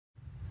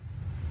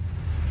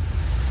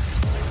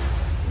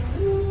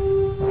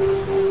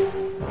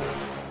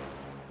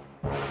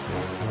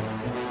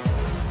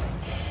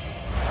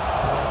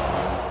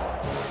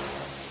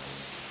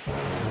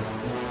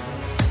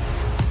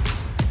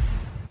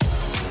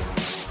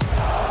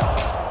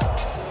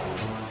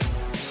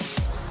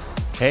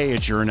Hey,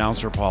 it's your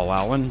announcer, Paul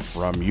Allen,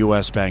 from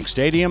U.S. Bank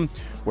Stadium,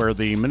 where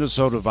the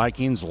Minnesota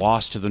Vikings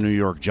lost to the New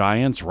York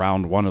Giants,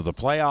 round one of the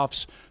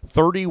playoffs,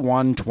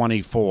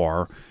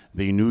 31-24.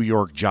 The New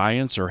York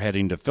Giants are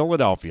heading to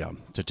Philadelphia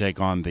to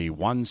take on the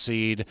 1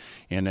 seed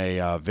in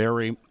a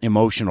very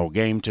emotional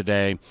game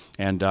today,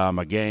 and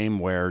a game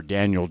where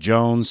Daniel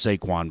Jones,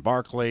 Saquon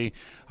Barkley,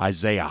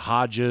 Isaiah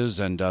Hodges,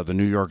 and the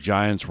New York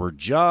Giants were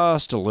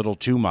just a little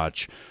too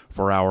much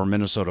for our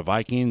Minnesota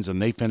Vikings, and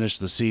they finished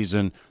the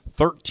season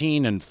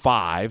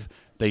 13-5.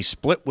 They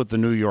split with the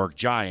New York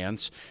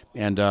Giants,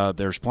 and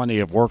there's plenty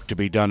of work to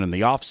be done in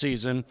the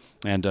offseason.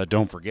 And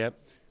don't forget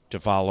to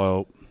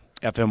follow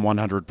FM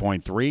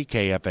 100.3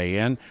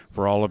 KFAN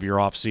for all of your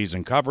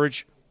off-season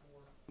coverage.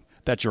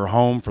 That's your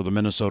home for the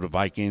Minnesota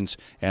Vikings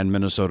and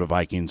Minnesota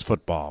Vikings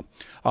football.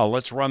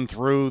 Let's run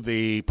through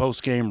the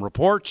post-game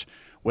report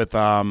with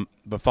the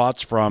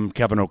thoughts from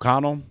Kevin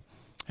O'Connell,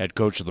 head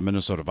coach of the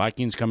Minnesota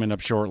Vikings, coming up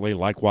shortly.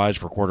 Likewise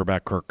for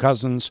quarterback Kirk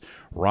Cousins.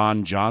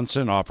 Ron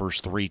Johnson offers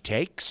 3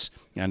 takes,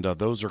 and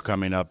those are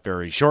coming up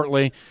very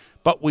shortly.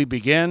 But we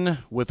begin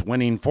with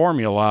winning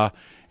formula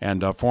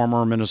and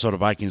former Minnesota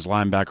Vikings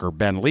linebacker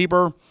Ben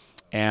Lieber,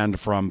 and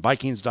from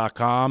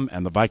Vikings.com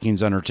and the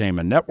Vikings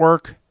Entertainment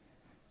Network,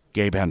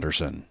 Gabe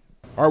Henderson.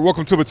 All right,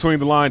 welcome to Between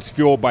the Lines,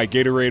 fueled by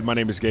Gatorade. My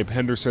name is Gabe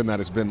Henderson. That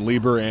has Ben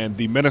Lieber, and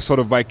the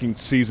Minnesota Vikings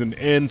season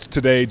ends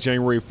today,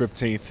 January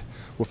 15th,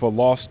 with a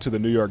loss to the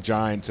New York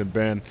Giants. And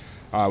Ben,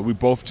 we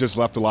both just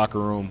left the locker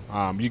room.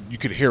 You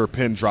could hear a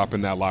pin drop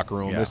in that locker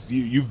room. Yeah.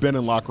 You've been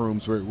in locker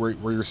rooms where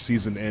your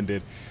season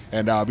ended.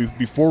 And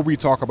before we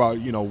talk about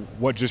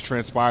what just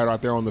transpired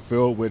out there on the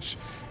field, which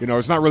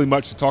there's not really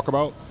much to talk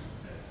about.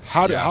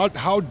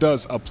 How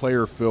does a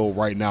player feel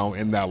right now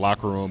in that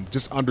locker room?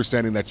 Just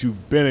understanding that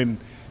you've been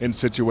in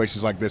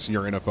situations like this in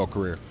your NFL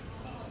career.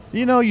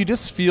 You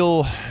just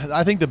feel,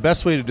 I think the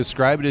best way to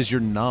describe it is you're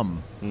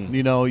numb.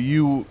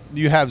 You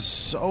have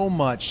so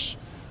much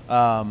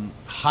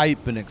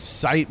hype and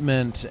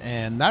excitement,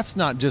 and that's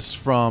not just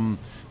from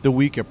the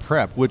week of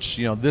prep, which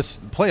this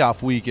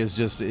playoff week is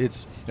just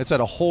it's at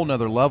a whole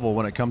nother level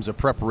when it comes to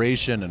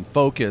preparation and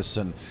focus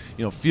and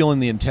feeling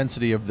the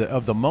intensity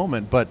of the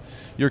moment. But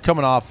you're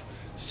coming off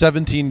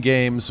 17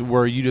 games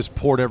where you just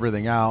poured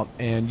everything out,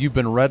 and you've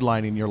been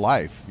redlining your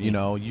life.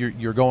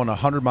 You're going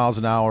 100 miles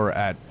an hour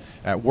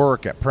at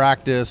work, at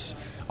practice,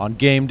 on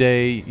game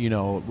day,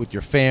 with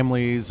your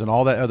families and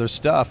all that other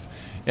stuff.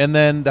 And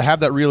then to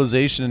have that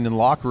realization in the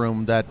locker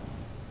room that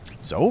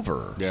it's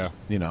over. Yeah.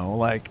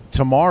 Like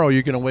tomorrow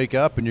you're going to wake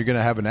up and you're going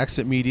to have an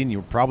exit meeting.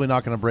 You're probably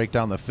not going to break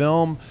down the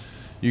film.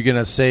 You're going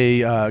to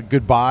say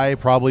goodbye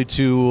probably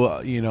to,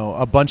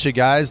 a bunch of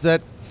guys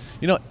that,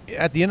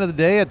 at the end of the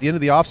day, at the end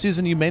of the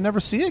offseason, you may never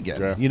see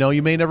again. Yeah.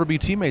 You may never be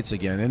teammates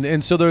again.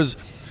 And so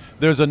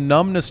there's a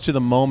numbness to the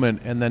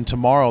moment, and then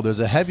tomorrow there's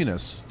a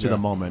heaviness to the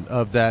moment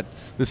of that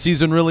the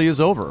season really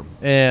is over.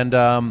 And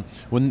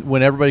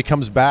when everybody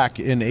comes back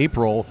in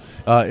April,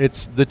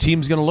 the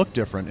team's going to look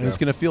different, and it's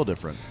going to feel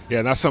different. Yeah,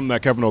 and that's something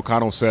that Kevin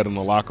O'Connell said in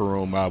the locker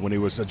room when he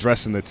was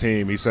addressing the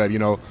team. He said,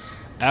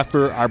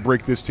 after I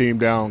break this team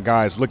down,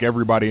 guys, look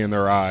everybody in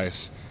their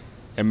eyes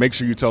and make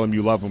sure you tell them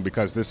you love them,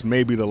 because this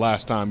may be the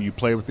last time you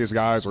play with these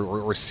guys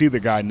or see the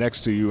guy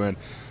next to you. And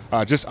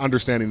just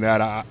understanding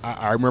that,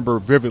 I remember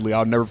vividly,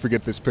 I'll never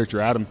forget this picture,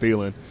 Adam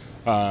Thielen,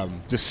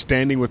 just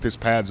standing with his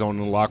pads on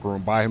in the locker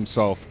room by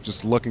himself,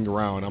 just looking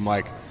around. I'm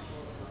like,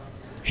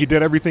 he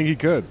did everything he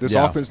could. This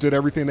offense did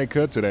everything they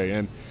could today.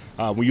 And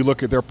when you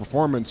look at their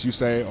performance, you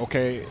say,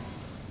 okay,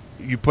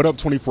 you put up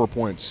 24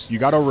 points. You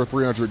got over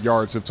 300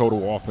 yards of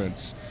total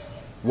offense.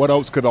 What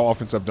else could the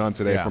offense have done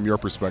today from your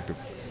perspective?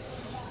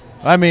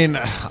 I mean,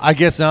 I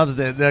guess now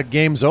that the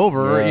game's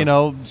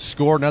over,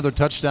 score another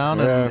touchdown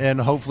and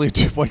hopefully a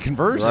 2-point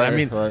conversion. Right, I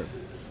mean,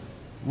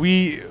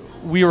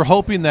 we were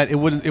hoping that it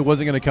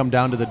wasn't going to come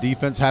down to the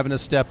defense having to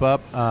step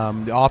up.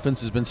 The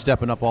offense has been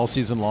stepping up all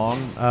season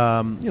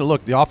long.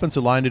 Look, the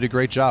offensive line did a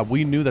great job.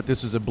 We knew that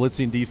this is a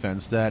blitzing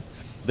defense, that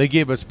they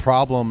gave us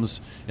problems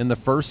in the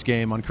first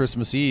game on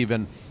Christmas Eve,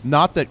 and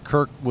not that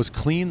Kirk was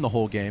clean the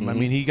whole game. I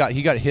mean, he got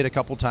hit a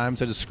couple times,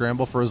 had to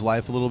scramble for his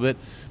life a little bit,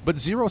 but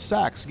 0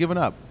 sacks given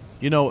up.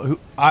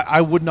 I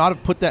would not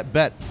have put that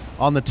bet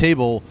on the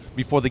table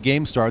before the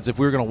game starts if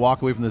we were going to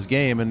walk away from this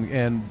game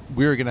and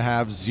we were going to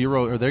have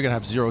zero, or they're going to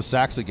have 0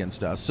 sacks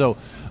against us. So,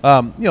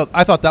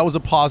 I thought that was a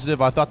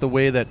positive. I thought the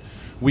way that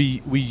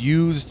we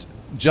used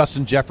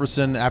Justin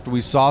Jefferson after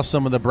we saw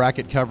some of the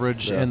bracket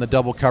coverage and the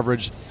double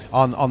coverage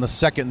on the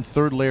second and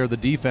third layer of the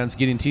defense,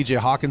 getting TJ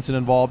Hawkinson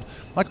involved,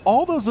 like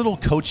all those little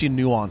coaching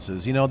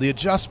nuances, the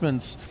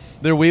adjustments,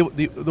 the way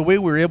we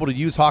were able to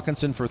use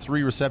Hawkinson for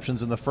 3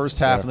 receptions in the first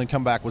half and then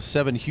come back with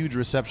 7 huge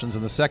receptions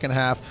in the second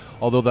half,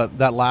 although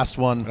that last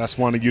one. That's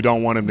one that you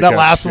don't want him to catch. That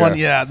last one,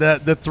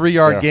 the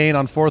 3-yard gain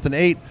on 4th and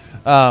 8.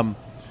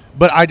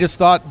 But I just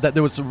thought that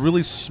there was a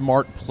really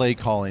smart play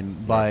calling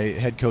by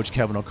head coach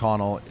Kevin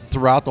O'Connell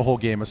throughout the whole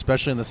game,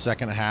 especially in the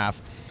second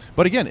half.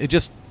 But again,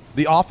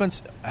 the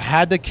offense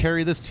had to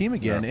carry this team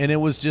again, and it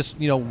was just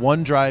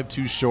one drive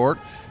too short,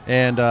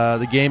 and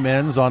the game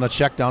ends on a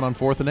check down on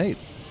 4th and 8.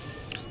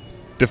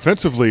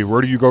 Defensively,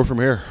 where do you go from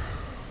here?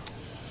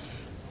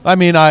 I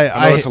mean, I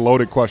know it's a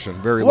loaded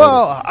question. Very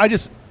well,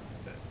 loaded.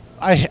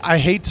 I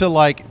hate to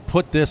like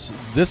put this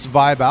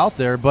vibe out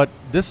there, but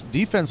this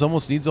defense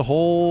almost needs a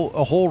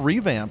whole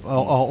revamp,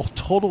 a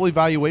total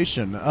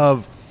evaluation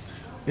of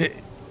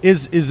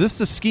is this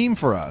the scheme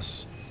for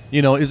us?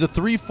 You know, is a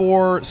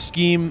 3-4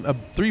 scheme, a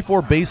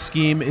 3-4 base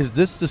scheme, is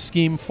this the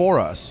scheme for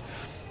us?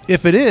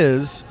 If it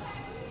is,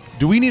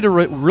 do we need to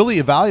really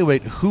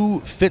evaluate who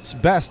fits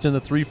best in the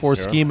 3-4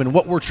 scheme and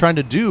what we're trying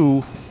to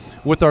do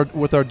with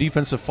our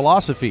defensive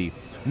philosophy?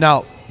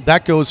 Now,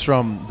 that goes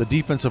from the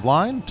defensive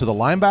line to the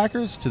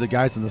linebackers to the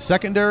guys in the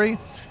secondary,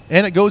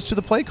 and it goes to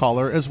the play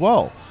caller as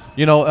well.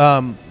 You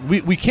know,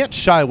 we can't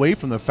shy away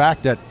from the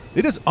fact that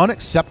it is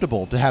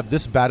unacceptable to have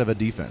this bad of a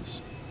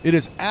defense. It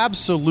is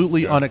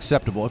absolutely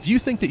unacceptable. If you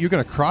think that you're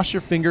going to cross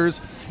your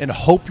fingers and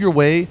hope your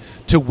way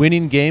to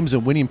winning games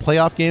and winning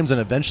playoff games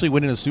and eventually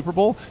winning a Super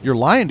Bowl, you're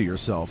lying to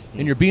yourself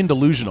and you're being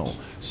delusional.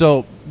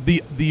 So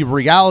the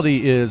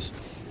reality is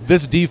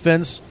this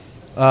defense,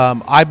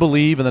 I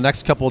believe in the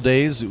next couple of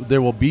days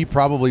there will be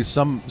probably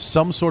some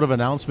sort of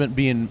announcement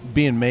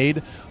being made,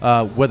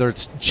 whether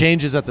it's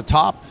changes at the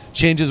top,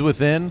 changes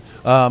within,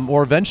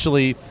 or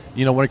eventually,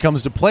 you know, when it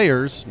comes to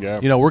players,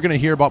 you know, we're going to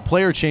hear about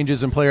player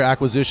changes and player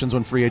acquisitions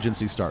when free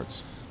agency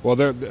starts.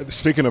 Well,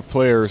 speaking of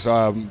players,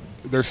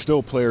 there's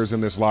still players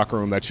in this locker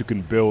room that you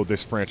can build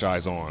this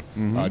franchise on.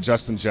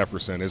 Justin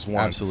Jefferson is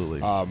one.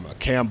 Absolutely.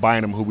 Cam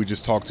Bynum, who we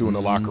just talked to in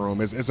the locker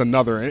room, is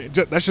another. And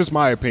that's just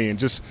my opinion.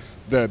 Just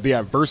the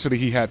adversity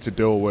he had to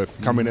deal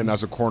with coming in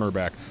as a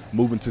cornerback,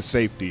 moving to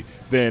safety.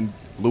 Then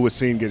Lewis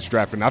Cine gets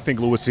drafted. And I think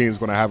Lewis Cine is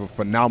going to have a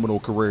phenomenal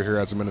career here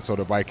as a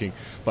Minnesota Viking.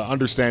 But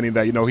understanding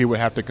that, you know, he would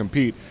have to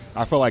compete,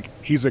 I feel like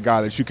he's a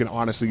guy that you can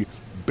honestly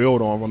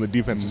build on the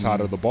defensive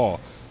side of the ball.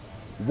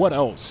 What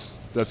else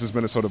does this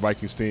Minnesota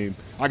Vikings team,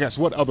 I guess,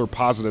 what other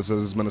positives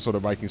does this Minnesota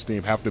Vikings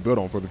team have to build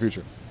on for the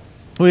future?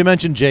 Well, you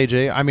mentioned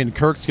JJ. I mean,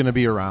 Kirk's going to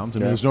be around,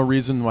 and there's no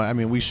reason why. I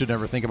mean, we should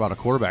never think about a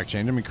quarterback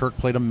change. I mean, Kirk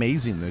played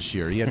amazing this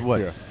year. He had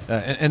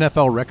an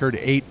NFL record,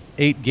 eight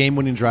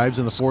game-winning drives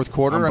in the fourth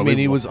quarter. I mean,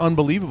 he was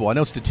unbelievable. I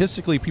know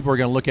statistically people are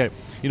going to look at,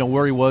 you know,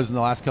 where he was in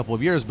the last couple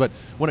of years, but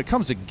when it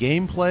comes to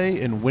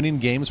gameplay and winning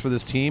games for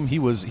this team, he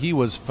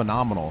was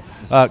phenomenal.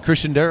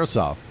 Christian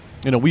Darrisaw.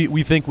 You know,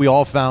 we think we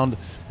all found,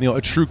 you know,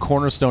 a true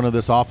cornerstone of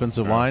this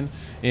offensive line.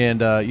 And,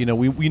 you know,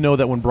 we know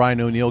that when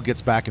Brian O'Neill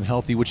gets back and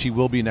healthy, which he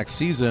will be next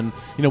season,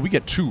 you know, we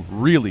get two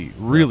really,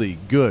 really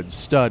good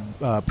stud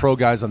pro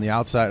guys on the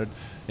outside.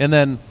 And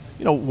then,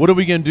 you know, what are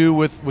we going to do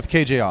with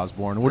KJ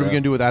Osborne? What are we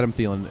going to do with Adam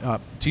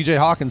Thielen? TJ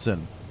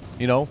Hawkinson,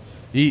 you know,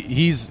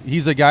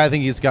 he's a guy, I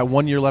think he's got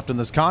 1 year left in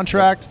this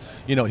contract.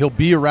 You know, he'll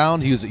be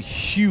around. He was a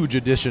huge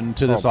addition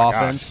to this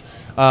offense.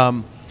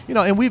 You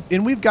know,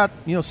 and we've got,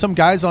 you know, some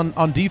guys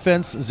on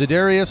defense.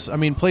 Za'Darius, I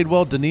mean, played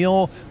well.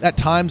 Daniil, at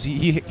times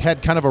he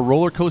had kind of a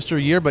roller coaster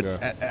year, but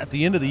at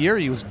the end of the year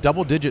he was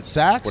double-digit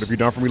sacks. What have you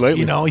done for me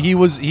lately? You know, he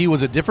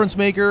was a difference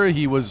maker.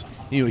 He was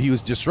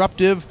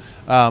disruptive.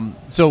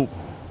 So,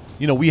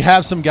 you know, we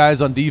have some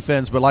guys on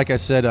defense, but like I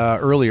said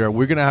earlier,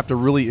 we're going to have to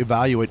really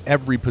evaluate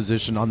every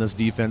position on this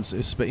defense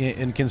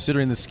in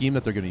considering the scheme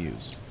that they're going to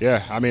use.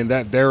 Yeah, I mean,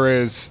 that's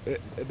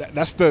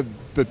the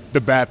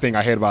bad thing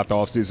I hate about the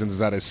offseason is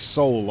that it's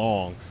so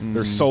long.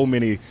 There's so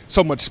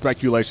much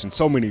speculation,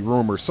 so many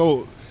rumors.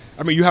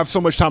 I mean, you have so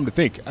much time to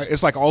think.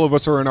 It's like all of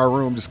us are in our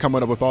room just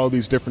coming up with all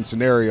these different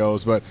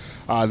scenarios. But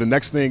the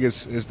next thing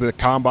is the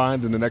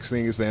combine, and the next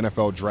thing is the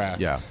NFL draft.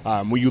 Yeah.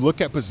 When you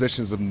look at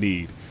positions of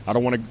need, I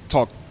don't want to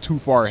talk too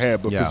far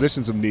ahead, but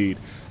positions of need,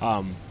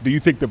 do you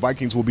think the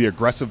Vikings will be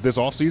aggressive this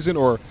offseason,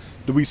 or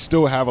do we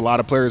still have a lot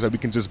of players that we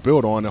can just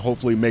build on and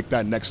hopefully make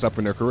that next step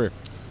in their career?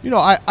 You know,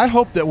 I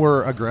hope that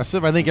we're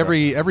aggressive. I think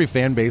every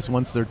fan base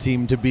wants their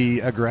team to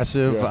be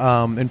aggressive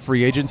in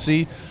free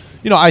agency.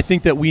 You know, I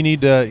think that we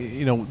need to,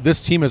 you know,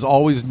 this team has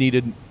always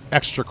needed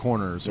extra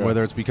corners,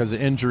 whether it's because of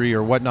injury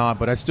or whatnot,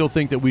 but I still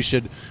think that we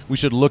should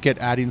look at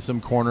adding some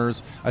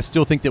corners. I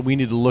still think that we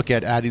need to look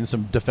at adding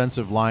some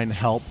defensive line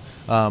help,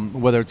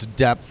 whether it's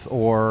depth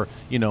or,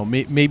 you know,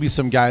 maybe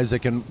some guys that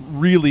can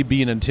really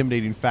be an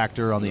intimidating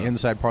factor on the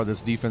inside part of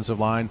this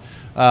defensive line.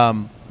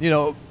 You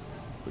know,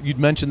 you'd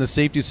mentioned the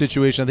safety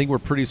situation. I think we're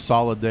pretty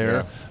solid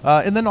there.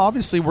 And then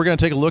obviously we're going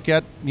to take a look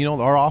at, you know,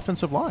 our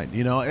offensive line.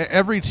 You know,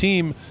 every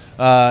team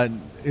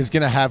is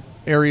going to have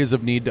areas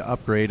of need to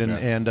upgrade,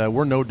 and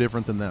we're no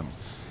different than them.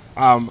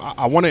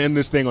 I want to end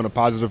this thing on a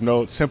positive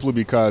note simply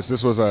because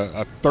this was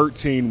a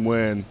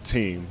 13-win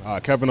team.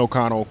 Kevin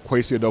O'Connell,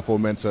 Kwesi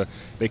Adolfo-Mensah,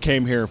 they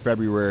came here in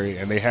February,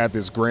 and they had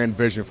this grand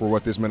vision for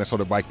what this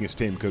Minnesota Vikings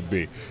team could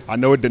be. I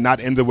know it did not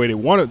end the way we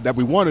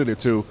wanted it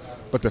to,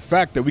 but the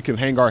fact that we can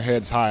hang our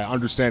heads high,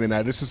 understanding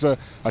that this is a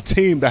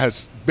team that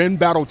has been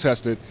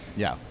battle-tested,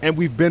 and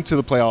we've been to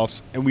the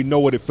playoffs, and we know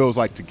what it feels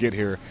like to get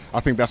here, I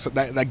think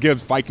that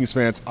gives Vikings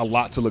fans a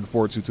lot to look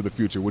forward to the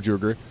future. Would you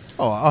agree?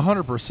 Oh,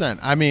 100%.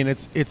 I mean,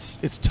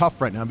 it's tough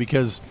right now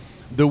because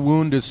the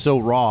wound is so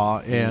raw,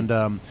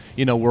 and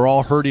you know, we're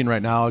all hurting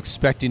right now,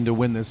 expecting to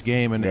win this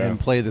game and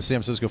play the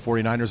San Francisco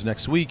 49ers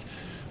next week.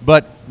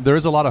 But there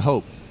is a lot of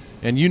hope.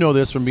 and you know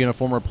this from being a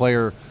former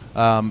player,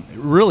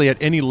 really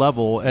at any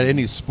level, at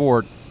any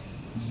sport,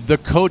 the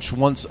coach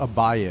wants a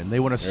buy-in. They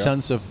want a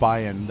sense of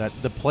buy-in, that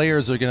the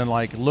players are going to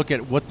like look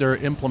at what they're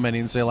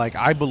implementing and say, like,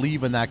 I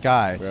believe in that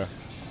guy. Yeah.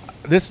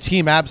 This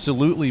team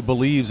absolutely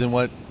believes in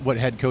what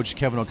head coach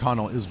Kevin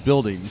O'Connell is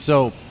building.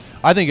 So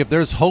I think if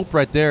there's hope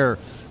right there,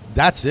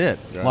 that's it.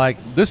 Yeah. Like,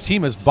 this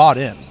team is bought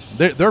in.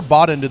 They're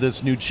bought into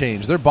this new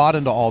change. They're bought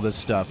into all this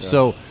stuff. Yeah.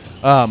 So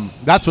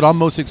that's what I'm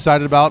most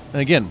excited about.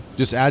 And again,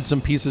 just add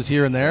some pieces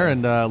here and there,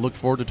 and look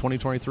forward to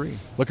 2023.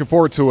 Looking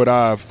forward to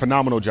it.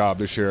 Phenomenal job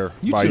this year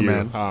by you.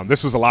 Man.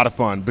 This was a lot of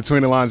fun.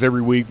 Between the lines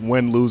every week,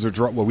 win, lose, or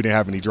draw. Well, we didn't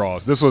have any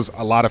draws. This was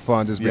a lot of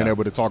fun, just being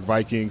able to talk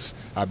Vikings,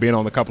 being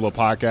on a couple of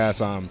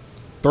podcasts.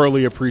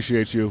 Thoroughly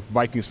appreciate you.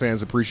 Vikings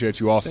fans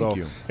appreciate you also. Thank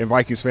you. And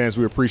Vikings fans,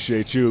 we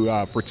appreciate you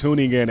for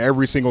tuning in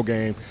every single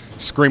game,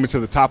 screaming to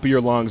the top of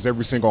your lungs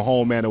every single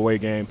home and away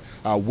game,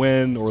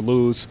 win or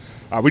lose.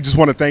 We just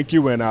want to thank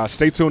you, and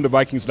stay tuned to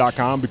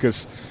Vikings.com,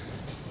 because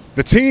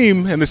the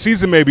team and the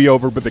season may be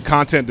over, but the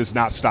content does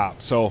not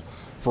stop. So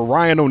for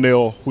Ryan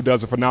O'Neal, who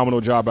does a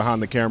phenomenal job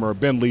behind the camera,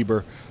 Ben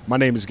Lieber, my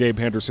name is Gabe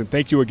Henderson.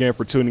 Thank you again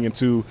for tuning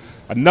into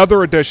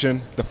another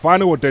edition, the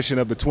final edition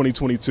of the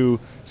 2022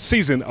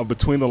 season of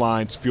Between the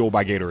Lines, fueled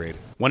by Gatorade.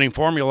 Winning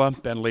Formula,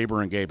 Ben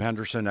Lieber and Gabe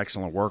Henderson,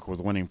 excellent work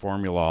with Winning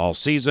Formula all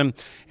season.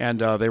 And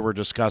they were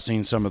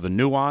discussing some of the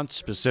nuance,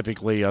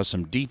 specifically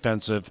some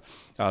defensive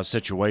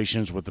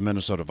situations with the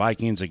Minnesota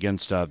Vikings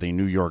against the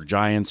New York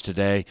Giants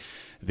today.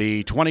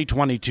 The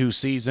 2022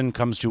 season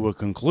comes to a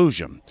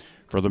conclusion.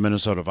 For the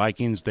Minnesota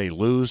Vikings, they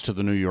lose to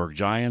the New York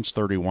Giants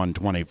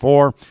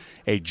 31-24,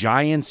 a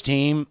Giants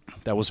team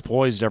that was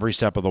poised every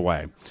step of the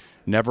way.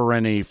 Never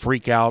any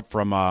freak out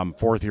from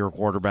fourth-year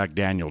quarterback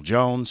Daniel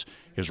Jones.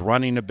 His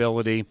running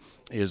ability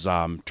is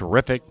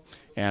terrific,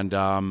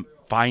 and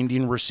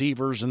finding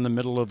receivers in the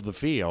middle of the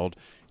field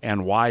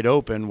and wide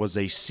open was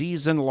a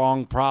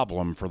season-long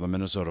problem for the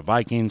Minnesota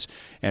Vikings,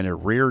 and it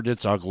reared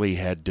its ugly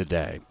head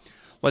today.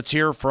 Let's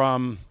hear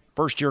from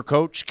first-year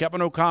coach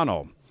Kevin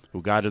O'Connell,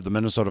 who guided the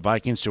Minnesota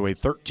Vikings to a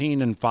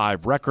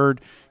 13-5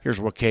 record.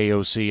 Here's what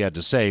KOC had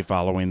to say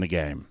following the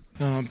game.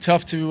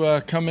 Tough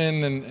to come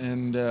in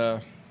and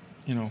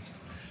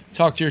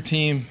talk to your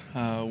team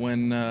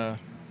when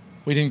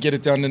we didn't get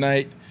it done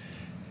tonight.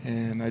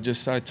 And I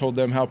told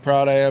them how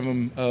proud I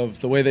am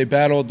of the way they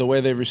battled, the way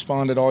they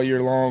responded all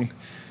year long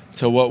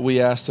to what we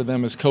asked of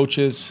them as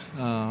coaches.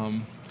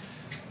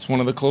 It's one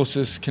of the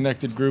closest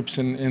connected groups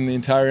in the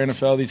entire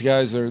NFL. These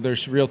guys,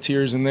 there's real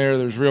tears in there.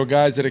 There's real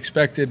guys that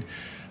expected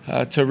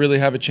to really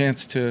have a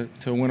chance to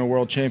win a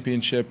world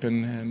championship,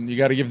 and you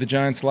got to give the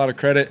Giants a lot of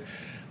credit.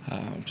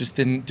 Just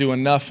didn't do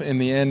enough in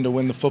the end to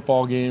win the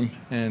football game,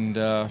 and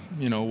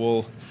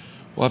we'll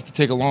have to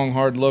take a long,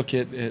 hard look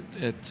at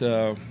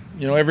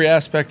every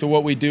aspect of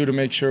what we do to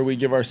make sure we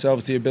give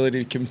ourselves the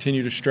ability to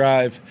continue to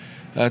strive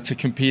to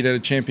compete at a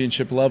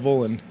championship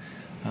level, and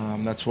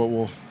that's what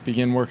we'll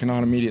begin working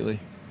on immediately.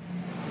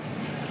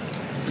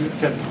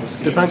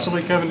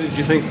 Defensively, Kevin, did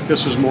you think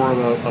this was more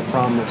of a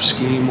problem of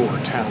scheme or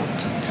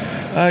talent?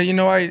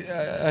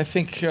 I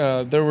think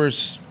there were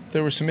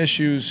some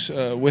issues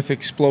with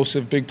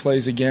explosive big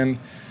plays again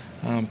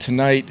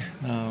tonight.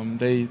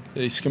 They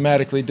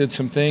schematically did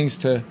some things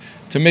to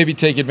maybe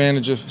take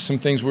advantage of some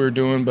things we were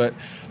doing, but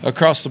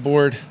across the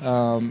board,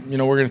 we're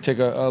going to take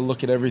a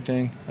look at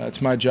everything.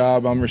 It's my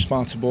job. I'm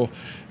responsible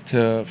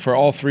for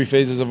all three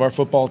phases of our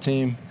football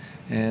team.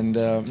 And,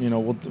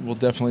 we'll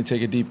definitely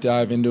take a deep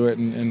dive into it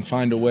and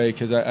find a way,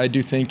 because I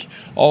do think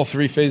all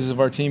three phases of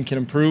our team can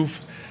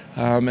improve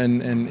and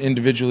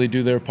individually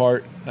do their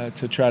part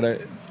to try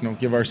to,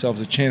 give ourselves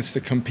a chance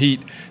to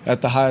compete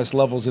at the highest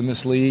levels in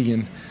this league.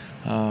 And,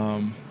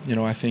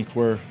 I think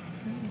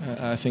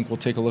we'll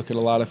take a look at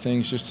a lot of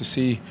things just to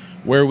see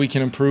where we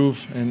can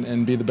improve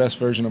and be the best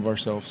version of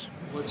ourselves.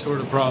 What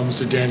sort of problems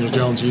did Daniel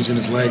Jones using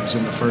his legs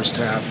in the first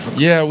half?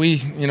 Yeah, we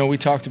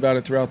talked about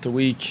it throughout the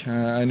week.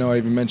 I know I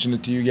even mentioned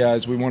it to you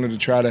guys. We wanted to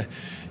try to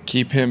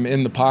keep him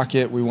in the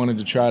pocket. We wanted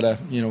to try to,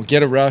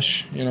 get a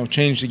rush,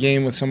 change the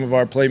game with some of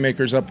our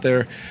playmakers up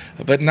there,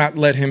 but not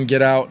let him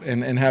get out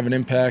and have an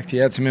impact. He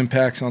had some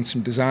impacts on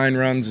some design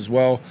runs as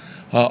well,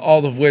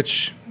 all of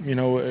which,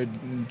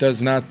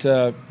 does not,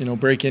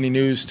 break any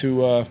news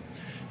to,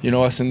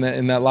 us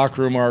in that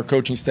locker room or our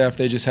coaching staff.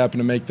 They just happen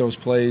to make those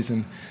plays.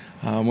 And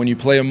when you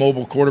play a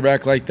mobile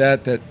quarterback like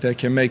that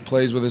can make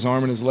plays with his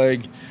arm and his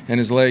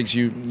legs,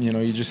 you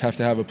just have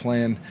to have a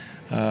plan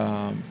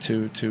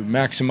to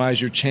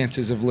maximize your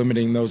chances of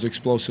limiting those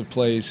explosive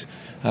plays.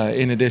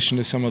 In addition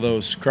to some of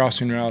those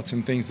crossing routes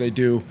and things they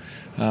do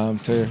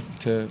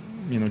to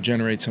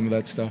generate some of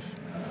that stuff.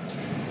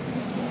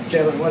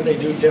 Kevin, what they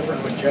do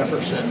different with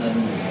Jefferson than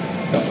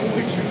a couple of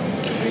weeks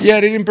ago? Yeah,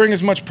 they didn't bring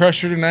as much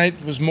pressure tonight.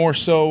 It was more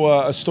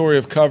so a story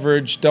of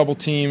coverage, double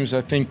teams.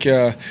 I think,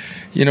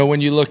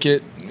 when you look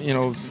at,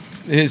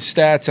 his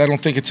stats, I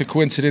don't think it's a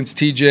coincidence.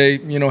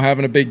 TJ,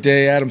 having a big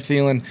day. Adam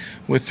Thielen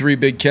with 3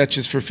 big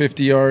catches for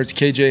 50 yards.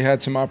 KJ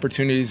had some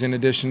opportunities in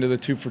addition to the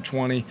 2 for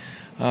 20.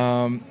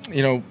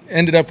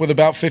 Ended up with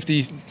about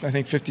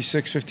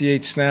 56,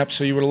 58 snaps.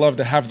 So you would have loved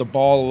to have the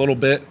ball a little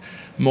bit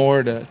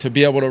more to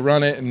be able to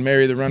run it and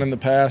marry the run and the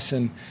pass.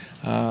 And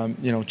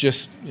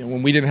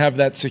when we didn't have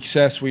that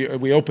success,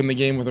 we opened the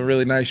game with a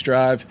really nice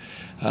drive,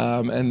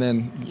 and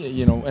then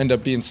end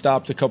up being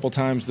stopped a couple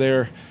times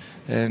there.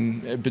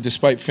 But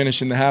despite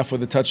finishing the half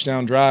with a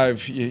touchdown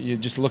drive, you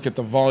just look at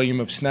the volume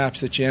of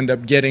snaps that you end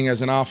up getting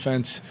as an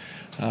offense,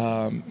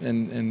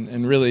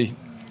 and really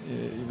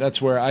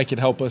that's where I could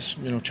help us,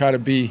 try to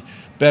be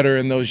better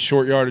in those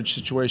short yardage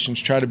situations,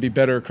 try to be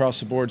better across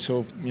the board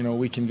so,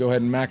 we can go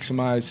ahead and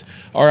maximize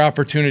our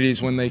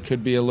opportunities when they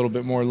could be a little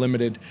bit more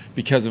limited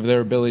because of their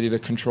ability to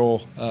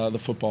control the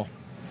football.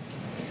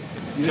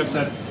 You had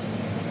said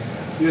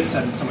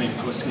in some of your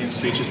post-game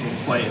speeches, we'll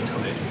play until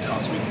they tell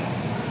us we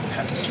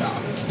have to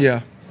stop.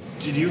 Yeah.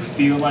 Did you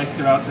feel like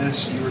throughout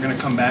this you were going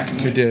to come back? And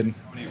we did.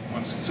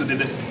 So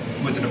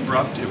was it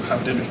abrupt? How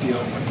did it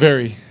feel?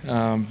 Very.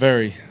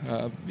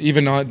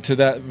 Even on to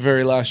that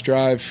very last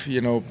drive,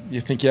 you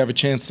think you have a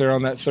chance there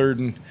on that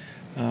 3rd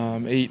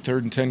and 8, 3rd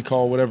and 10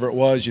 call, whatever it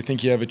was. You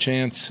think you have a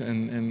chance,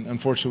 and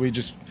unfortunately, we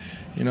just,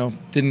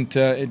 didn't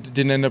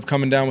end up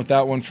coming down with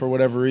that one for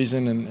whatever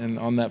reason. And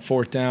on that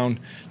 4th down,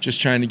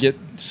 just trying to get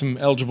some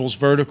eligibles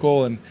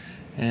vertical,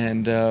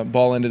 and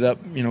ball ended up,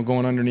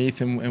 going underneath,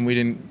 and we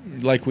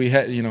didn't, like we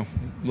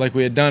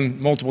had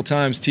done multiple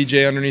times,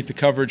 TJ underneath the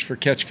coverage for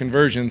catch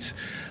conversions.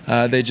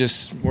 They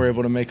just were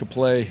able to make a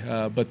play,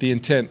 but the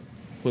intent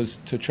was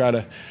to try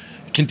to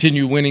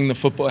continue winning the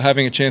football,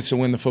 having a chance to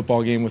win the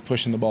football game with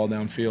pushing the ball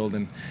downfield,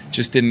 and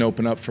just didn't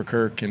open up for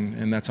Kirk,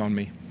 and that's on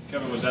me.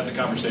 Kevin, was that the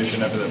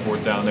conversation after that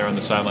 4th down there on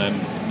the sideline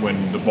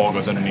when the ball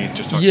goes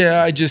underneath?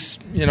 Yeah, I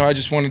just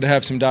wanted to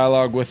have some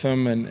dialogue with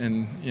him,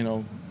 and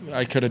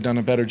I could have done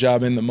a better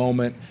job in the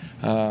moment.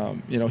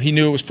 He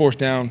knew it was 4th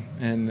down,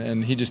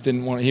 and he just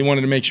didn't want. He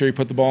wanted to make sure he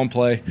put the ball in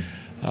play.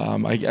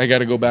 I got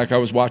to go back. I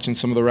was watching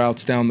some of the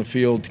routes down the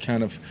field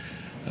kind of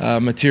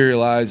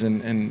materialize,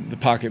 and the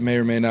pocket may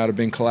or may not have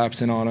been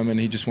collapsing on him, and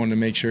he just wanted to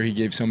make sure he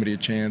gave somebody a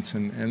chance,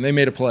 and they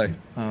made a play.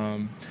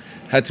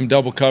 Had some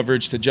double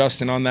coverage to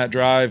Justin on that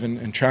drive,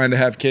 and trying to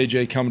have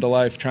KJ come to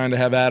life, trying to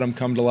have Adam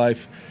come to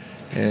life.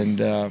 And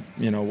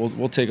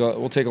we'll take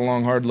a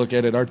long, hard look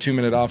at it. Our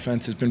 2-minute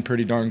offense has been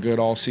pretty darn good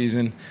all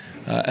season,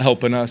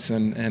 helping us.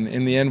 And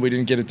in the end, we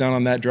didn't get it done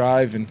on that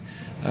drive, and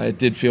it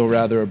did feel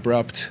rather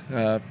abrupt,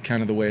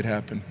 kind of the way it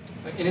happened.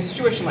 In a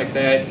situation like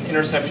that,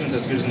 interceptions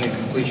as good as an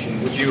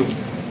incompletion, would you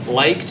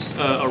liked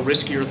a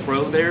riskier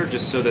throw there,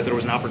 just so that there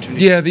was an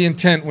opportunity? Yeah, the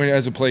intent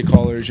as a play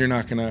caller is you're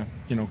not going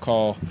to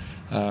call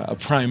a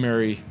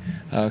primary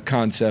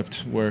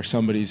concept where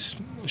somebody's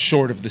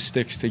short of the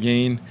sticks to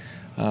gain.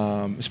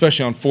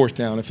 Especially on 4th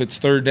down. If it's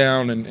 3rd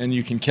down and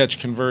you can catch,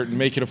 convert, and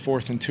make it a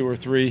 4th and 2 or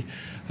 3,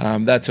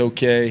 that's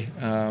okay.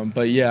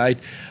 But yeah,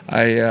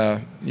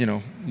 I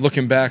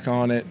looking back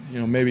on it,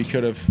 maybe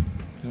could have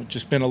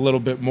just been a little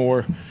bit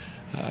more.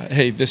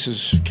 Hey, this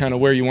is kind of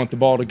where you want the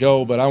ball to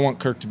go, but I want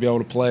Kirk to be able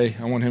to play.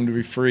 I want him to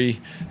be free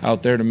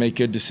out there to make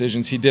good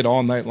decisions. He did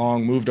all night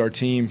long, moved our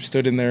team,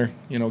 stood in there,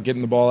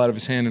 getting the ball out of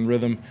his hand in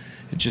rhythm.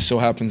 It just so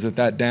happens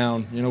that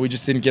down, we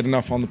just didn't get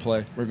enough on the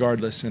play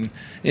regardless. And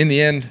in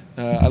the end,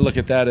 I look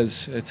at that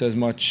as it's as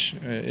much,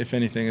 if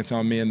anything, it's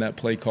on me in that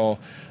play call.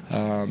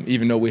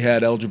 Even though we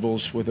had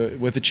eligibles with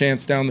a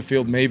chance down the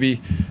field,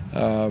 maybe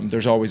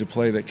there's always a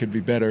play that could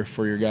be better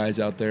for your guys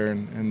out there,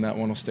 and that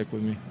one will stick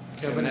with me.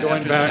 Kevin,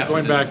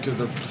 going back to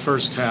the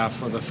first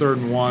half, of the 3rd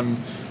and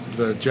 1,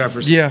 the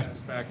Jefferson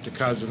pass back to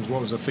Cousins.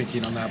 What was the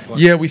thinking on that play?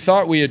 Yeah, we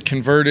thought we had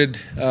converted.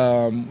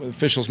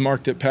 Officials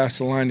marked it past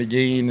the line to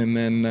gain, and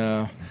then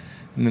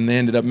they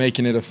ended up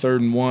making it a 3rd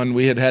and 1.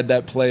 We had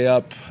that play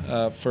up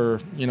for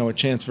a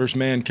chance versus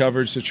man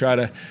coverage to try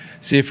to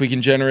see if we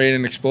can generate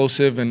an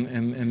explosive,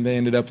 and they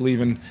ended up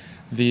leaving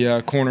the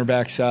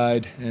cornerback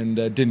side and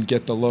didn't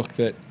get the look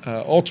that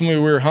ultimately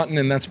we were hunting,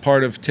 and that's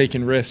part of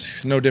taking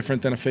risks. No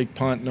different than a fake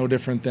punt, no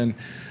different than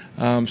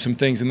some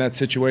things in that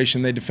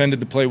situation. They defended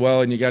the play well,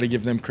 and you got to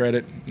give them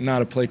credit.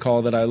 Not a play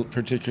call that I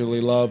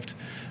particularly loved,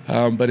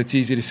 but it's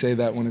easy to say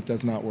that when it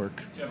does not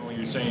work. Kevin, when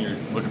you're saying you're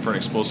looking for an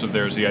explosive,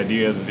 there is the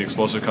idea that the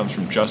explosive comes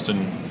from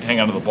Justin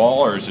hanging onto the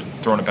ball, or is it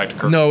throwing it back to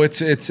Kirk? No,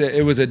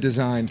 it was a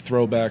designed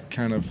throwback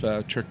kind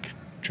of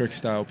trick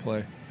style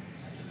play.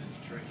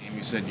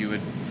 You said you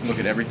would look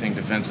at everything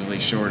defensively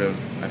short of,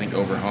 I think,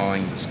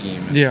 overhauling the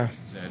scheme. Yeah.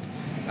 Said.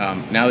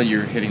 Now that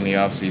you're hitting the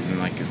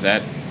offseason, is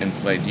that in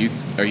play?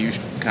 Are you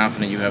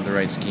confident you have the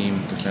right scheme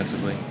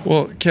defensively?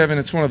 Well, Kevin,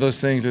 it's one of those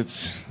things.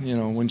 It's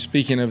when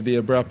speaking of the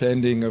abrupt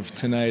ending of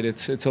tonight,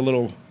 it's a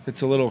little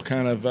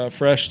kind of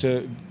fresh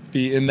to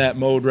be in that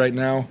mode right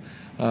now.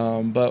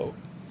 But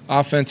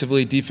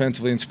offensively,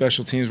 defensively, and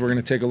special teams, we're going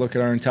to take a look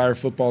at our entire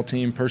football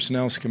team,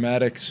 personnel,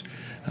 schematics,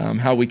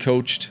 how we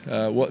coached,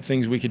 what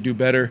things we could do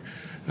better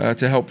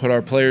to help put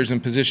our players in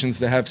positions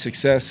to have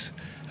success,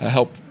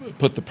 help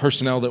put the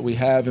personnel that we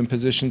have in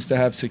positions to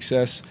have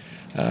success.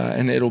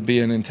 And it'll be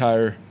an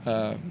entire,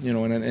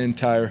 an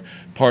entire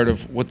part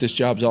of what this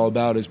job's all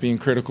about is being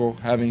critical,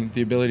 having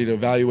the ability to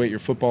evaluate your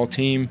football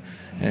team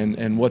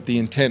and what the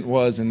intent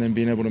was, and then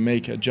being able to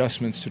make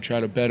adjustments to try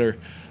to better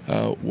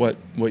what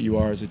you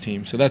are as a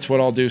team. So that's what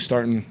I'll do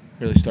starting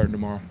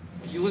tomorrow.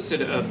 You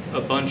listed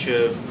a bunch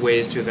of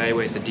ways to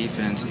evaluate the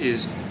defense.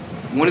 Is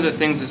one of the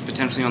things that's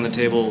potentially on the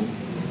table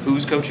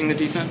who's coaching the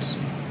defense?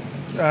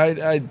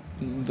 Like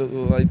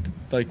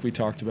we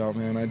talked about,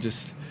 man,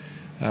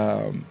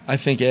 I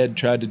think Ed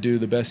tried to do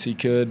the best he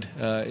could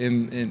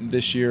in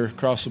this year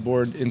across the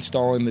board,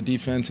 installing the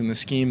defense and the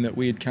scheme that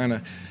we had kind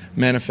of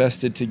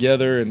manifested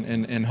together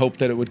and hoped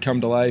that it would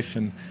come to life.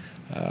 And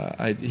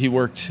he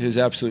worked his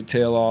absolute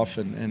tail off,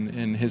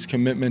 and his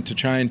commitment to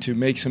trying to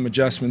make some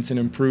adjustments and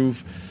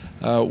improve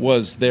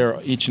was there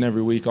each and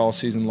every week all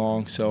season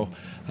long. So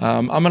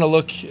I'm going to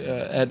look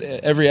at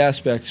every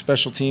aspect,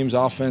 special teams,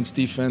 offense,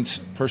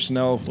 defense,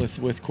 personnel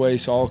with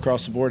Quace all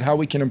across the board, how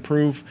we can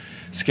improve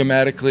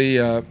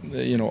schematically.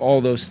 All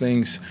those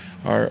things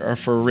are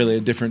for really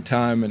a different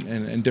time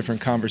and different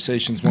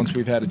conversations once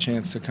we've had a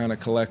chance to kind of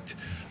collect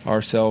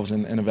ourselves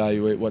and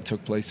evaluate what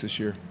took place this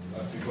year.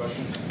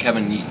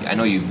 Kevin, I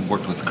know you've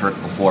worked with Kirk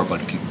before,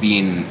 but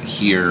being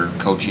here,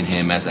 coaching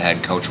him as a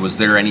head coach, was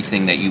there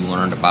anything that you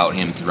learned about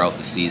him throughout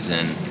the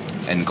season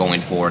and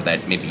going forward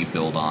that maybe you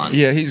build on?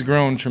 Yeah, he's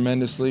grown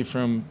tremendously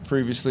from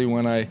previously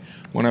when I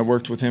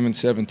worked with him in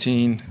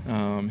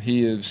 2017.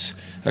 He is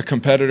a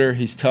competitor.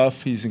 He's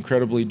tough. He's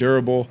incredibly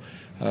durable.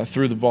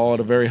 Threw the ball at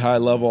a very high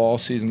level all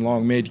season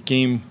long. Made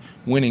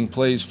game-winning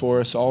plays for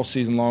us all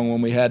season long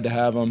when we had to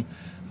have him.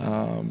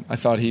 I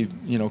thought he,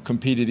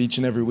 competed each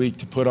and every week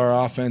to put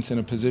our offense in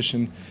a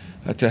position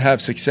to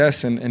have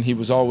success, and he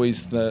was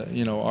always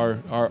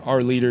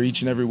our leader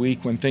each and every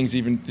week when things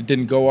even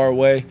didn't go our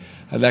way.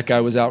 That guy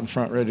was out in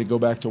front ready to go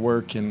back to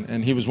work,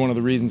 and he was one of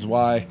the reasons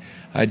why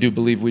I do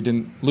believe we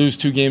didn't lose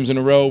 2 games in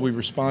a row. We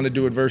responded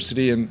to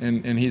adversity,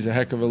 and he's a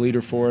heck of a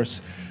leader for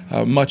us,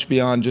 much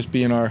beyond just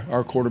being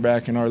our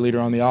quarterback and our leader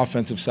on the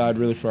offensive side,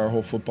 really for our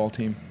whole football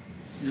team.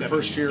 Your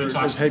first year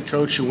as head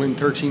coach, you win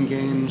 13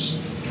 games,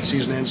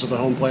 season ends with a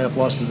home playoff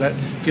loss. Does that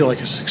feel like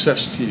a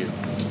success to you?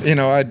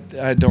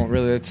 I don't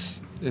really.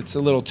 It's a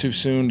little too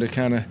soon to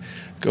kind of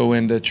go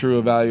into true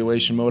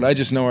evaluation mode. I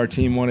just know our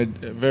team wanted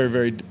very,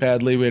 very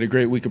badly. We had a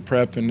great week of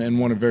prep and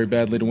wanted very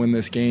badly to win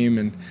this game.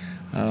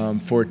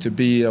 And for it to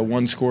be a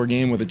one-score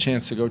game with a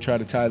chance to go try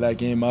to tie that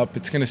game up,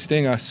 it's going to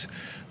sting us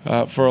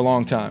for a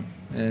long time.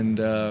 And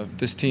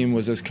this team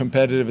was as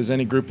competitive as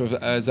any group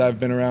as I've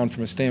been around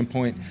from a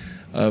standpoint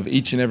of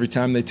each and every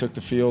time they took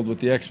the field with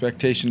the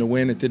expectation to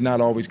win. It did not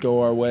always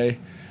go our way,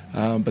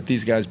 but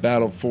these guys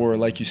battled for,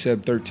 like you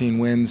said, 13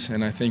 wins,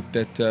 and I think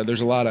that there's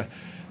a lot of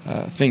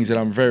things that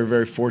I'm very,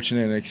 very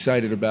fortunate and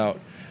excited about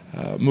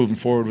moving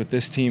forward with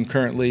this team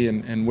currently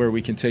and where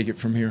we can take it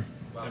from here.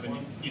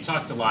 Kevin, you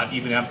talked a lot,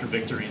 even after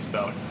victories,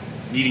 about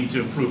needing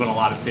to improve on a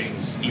lot of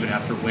things, even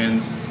after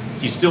wins.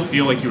 Do you still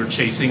feel like you were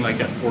chasing like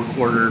that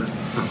 4-quarter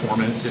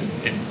performance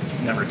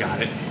and never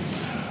got it?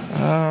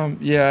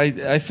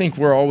 I think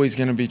we're always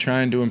going to be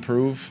trying to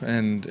improve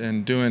and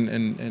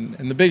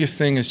the biggest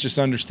thing is just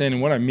understanding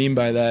what I mean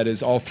by that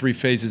is all 3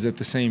 phases at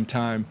the same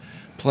time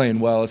playing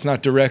well. It's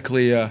not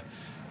directly an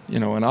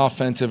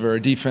offensive or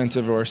a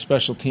defensive or a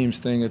special teams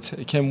thing. It's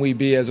can we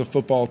be as a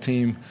football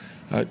team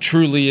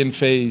truly in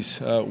phase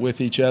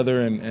with each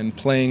other and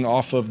playing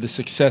off of the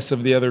success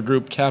of the other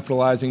group,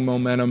 capitalizing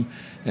momentum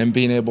and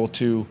being able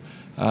to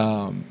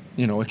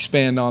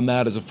expand on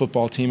that as a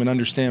football team and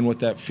understand what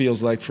that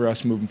feels like for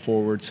us moving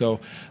forward. So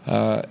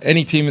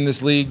any team in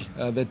this league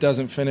that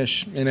doesn't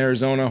finish in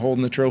Arizona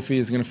holding the trophy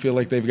is going to feel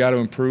like they've got to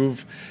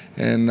improve.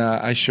 And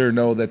I sure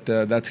know that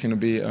that's going to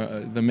be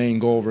the main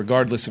goal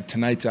regardless of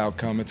tonight's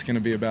outcome. It's going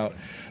to be about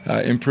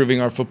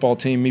improving our football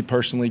team, me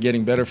personally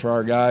getting better for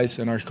our guys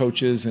and our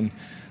coaches. And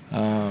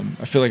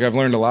I feel like I've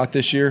learned a lot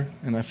this year,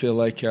 and I feel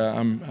like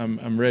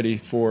I'm ready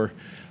for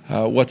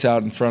what's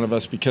out in front of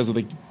us because of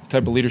the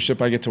type of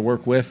leadership I get to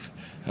work with,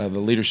 the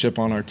leadership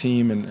on our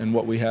team, and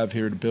what we have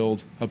here to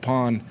build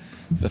upon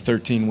the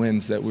 13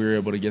 wins that we were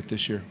able to get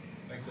this year.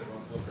 Thanks,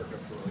 everyone.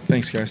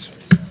 Thanks, guys.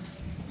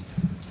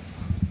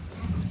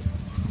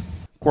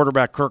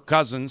 Quarterback Kirk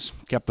Cousins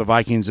kept the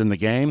Vikings in the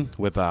game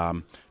with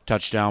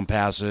touchdown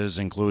passes,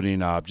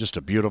 including just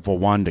a beautiful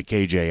one to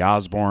K.J.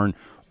 Osborne.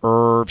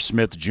 Irv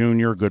Smith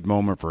Jr., good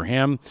moment for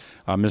him.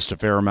 Missed a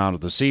fair amount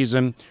of the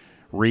season.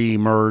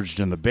 Re-emerged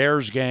in the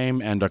Bears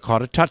game and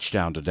caught a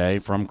touchdown today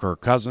from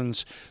Kirk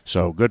Cousins.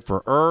 So good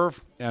for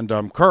Irv. And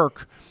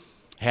Kirk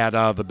had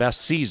the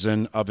best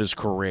season of his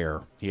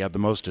career. He had the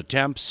most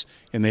attempts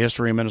in the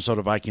history of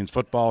Minnesota Vikings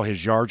football.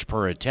 His yards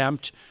per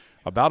attempt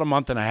about a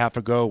month and a half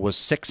ago was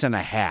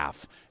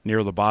 6.5,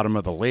 near the bottom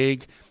of the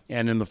league.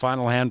 And in the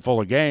final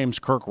handful of games,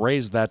 Kirk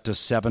raised that to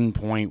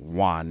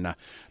 7.1.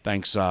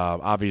 Thanks,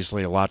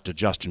 obviously, a lot to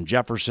Justin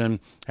Jefferson,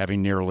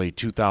 having nearly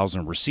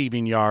 2,000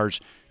 receiving yards.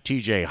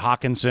 T.J.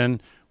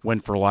 Hawkinson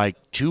went for like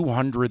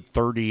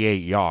 238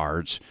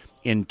 yards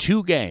in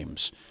 2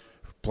 games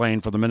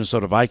playing for the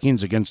Minnesota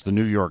Vikings against the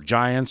New York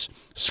Giants.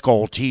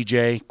 Skull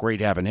TJ, great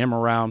having him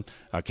around.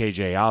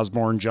 KJ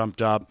Osborne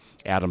jumped up.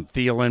 Adam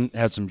Thielen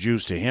had some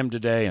juice to him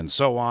today, and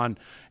so on.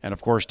 And,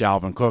 of course,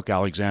 Dalvin Cook,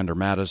 Alexander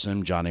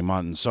Madison, Johnny Munt,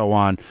 and so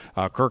on.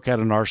 Kirk had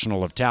an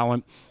arsenal of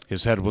talent.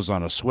 His head was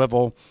on a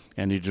swivel,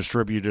 and he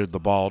distributed the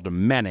ball to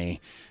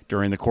many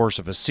during the course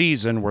of a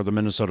season where the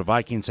Minnesota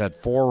Vikings had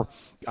 4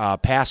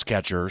 pass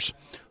catchers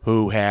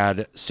who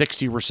had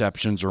 60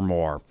 receptions or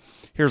more.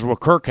 Here's what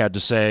Kirk had to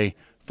say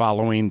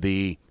following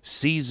the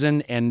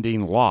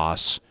season-ending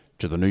loss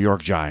to the New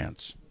York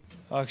Giants.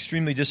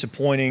 Extremely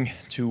disappointing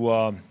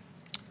to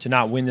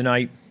not win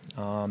tonight.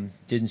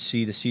 Didn't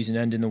see the season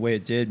end in the way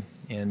it did,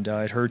 and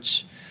it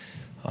hurts.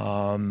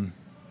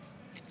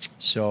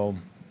 So,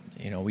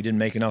 we didn't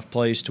make enough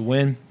plays to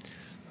win.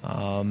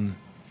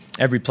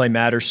 Every play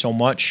matters so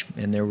much,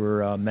 and there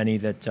were many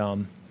that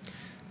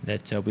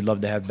we'd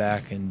love to have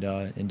back and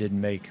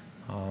didn't make.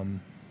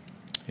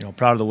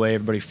 Proud of the way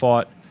everybody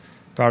fought,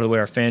 proud of the way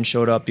our fans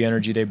showed up, the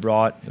energy they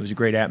brought. It was a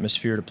great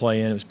atmosphere to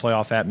play in. It was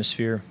playoff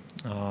atmosphere,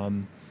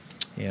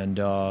 and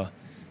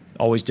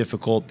always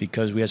difficult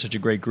because we had such a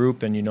great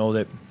group, and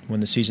that when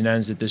the season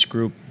ends that this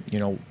group,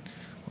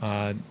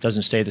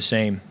 doesn't stay the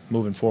same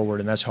moving forward,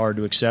 and that's hard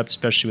to accept,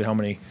 especially with how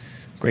many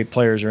great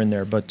players are in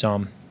there. But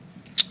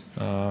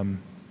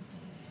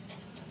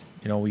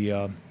we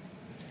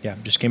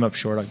just came up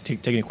short. I'll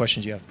take any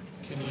questions you have.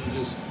 Can you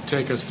just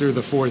take us through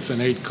the 4th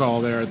and 8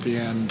 call there at the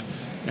end,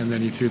 and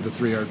then you threw the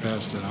 3-yard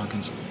pass to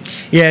Hawkins?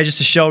 Yeah,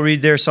 just a shell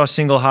read there. Saw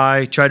single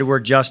high, tried to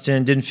work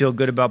Justin. Didn't feel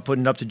good about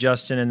putting it up to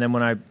Justin, and then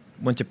when I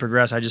went to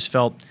progress, I just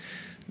felt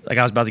like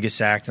I was about to get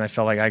sacked, and I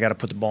felt like I got to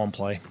put the ball in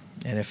play.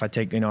 And if I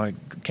take, I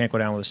can't go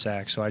down with a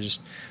sack, so I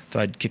just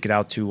thought I'd kick it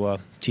out to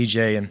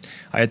TJ. And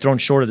I had thrown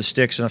short of the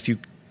sticks on a few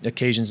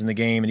occasions in the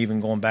game, and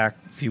even going back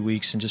a few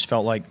weeks, and just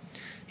felt like,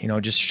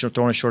 just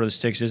throwing it short of the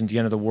sticks isn't the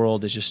end of the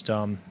world. It's just,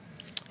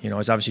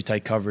 it's obviously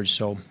tight coverage,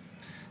 so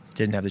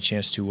didn't have the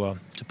chance to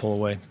pull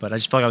away. But I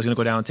just felt like I was going to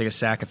go down and take a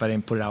sack if I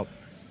didn't put it out.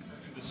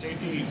 Did the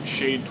safety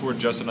shade toward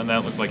Justin on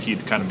that? Looked like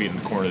he'd kind of beat in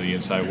the corner of the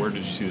inside. Where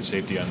did you see the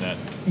safety on that?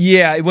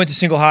 Yeah, it went to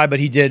single high,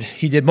 but he did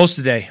most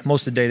of the day.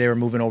 Most of the day they were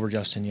moving over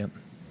Justin, yep.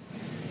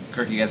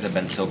 Kirk, you guys have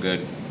been so good,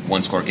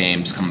 one-score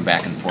games, coming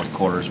back in the fourth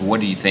quarters. What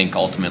do you think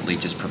ultimately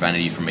just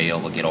prevented you from being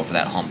able to get over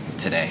that hump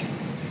today?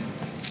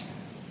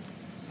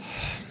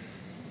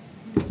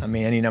 I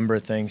mean, any number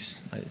of things.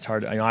 It's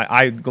hard.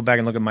 I go back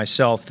and look at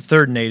myself. The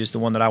 3rd and 8 is the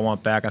one that I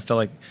want back. I felt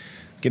like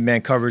get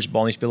man coverage,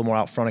 ball needs to be a little more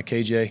out front of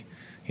KJ.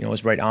 It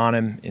was right on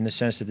him in the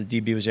sense that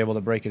the DB was able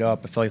to break it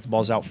up. I felt like the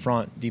ball's out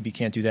front. DB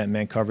can't do that in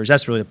man coverage.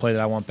 That's really the play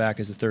that I want back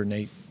is the 3rd and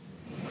 8.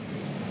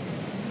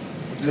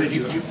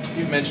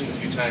 You've mentioned a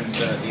few times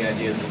the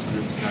idea that this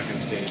group is not going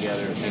to stay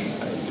together,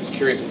 and I'm just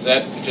curious, is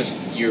that just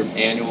your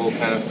annual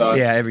kind of thought?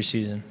 Yeah, every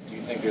season. Do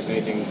you think there's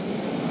anything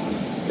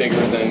bigger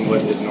than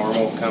what is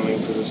normal coming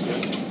for this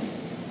group?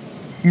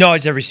 No,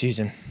 it's every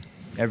season.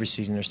 Every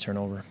season there's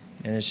turnover,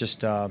 and it's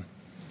just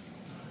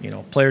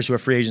players who are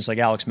free agents like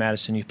Alex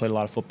Madison, you played a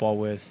lot of football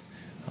with.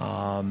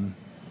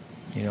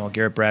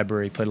 Garrett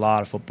Bradbury played a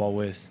lot of football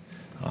with.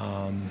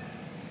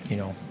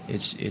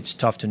 It's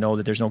tough to know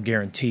that there's no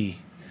guarantee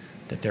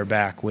that they're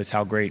back with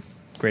how great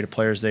of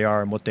players they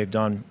are and what they've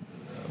done,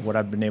 what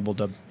I've been able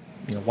to,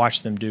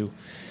 watch them do.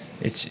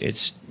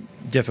 It's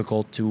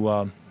difficult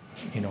to,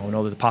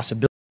 know that the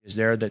possibility is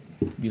there that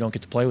you don't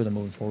get to play with them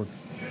moving forward.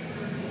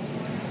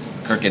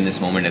 Kirk, in this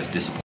moment, as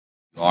disappointed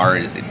you are,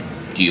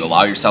 do you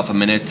allow yourself a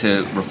minute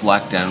to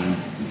reflect on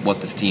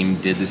what this team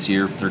did this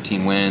year,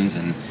 13 wins,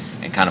 and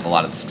kind of a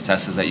lot of the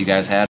successes that you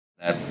guys had?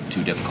 Is that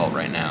too difficult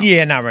right now?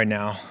 Yeah, not right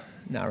now.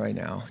 Not right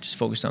now. Just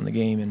focused on the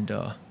game, and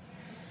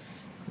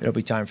it'll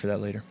be time for that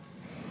later.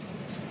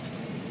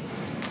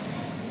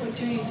 What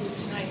do you do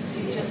tonight?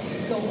 Do you just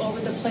go over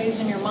the plays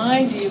in your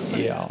mind? Do you put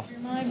it out of your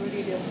mind? What do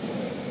you do?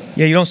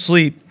 Yeah, you don't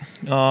sleep.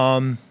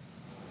 Go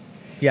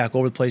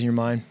over the plays in your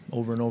mind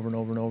over and over and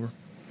over and over.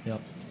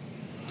 Yep.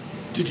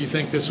 Did you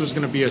think this was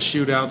going to be a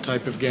shootout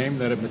type of game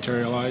that it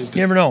materialized?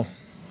 You never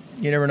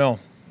know.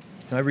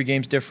 Every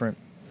game's different.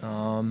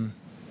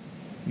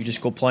 You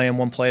just go play them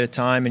one play at a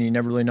time, and you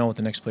never really know what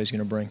the next play is going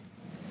to bring.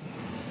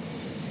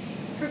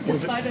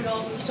 Despite it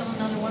all, it was still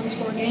another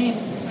one-score game.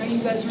 Right?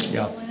 You guys were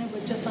still in it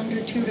with just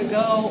under 2 to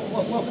go.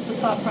 What was the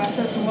thought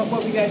process, and what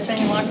were you guys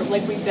saying in locker room?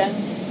 Like, we've been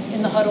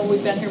in the huddle,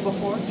 we've been here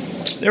before?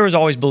 There was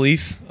always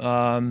belief.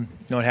 At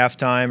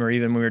halftime, or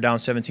even when we were down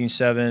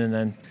 17-7 and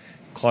then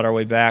clawed our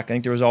way back. I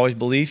think there was always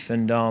belief,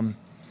 and I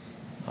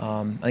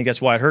think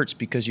that's why it hurts,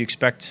 because you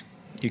expect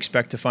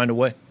to find a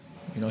way.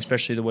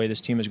 Especially the way this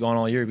team has gone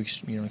all year, we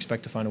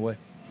expect to find a way.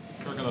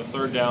 Kirk, on the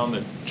 3rd down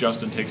that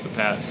Justin takes the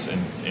pass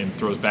and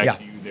throws back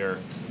to you there,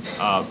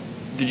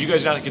 did you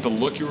guys not get the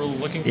look you were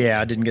looking for?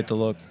 Yeah, I didn't get the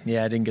look.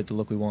 I didn't get the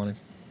look we wanted.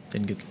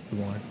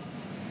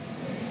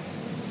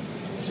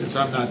 Since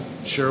I'm not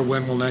sure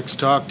when we'll next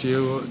talk to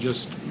you,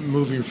 just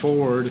moving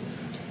forward,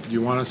 do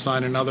you want to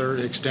sign another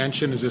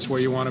extension? Is this where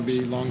you want to be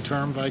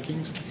long-term,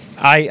 Vikings?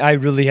 I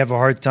really have a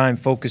hard time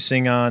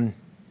focusing on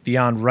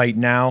beyond right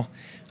now.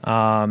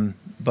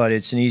 but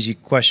it's an easy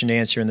question to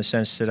answer in the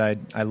sense that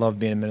I love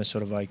being a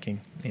Minnesota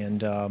Viking,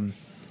 and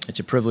it's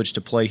a privilege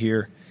to play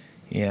here,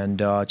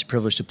 and it's a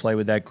privilege to play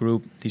with that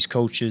group, these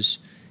coaches,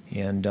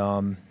 and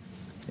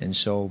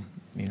so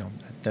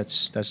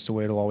that's the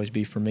way it'll always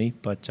be for me.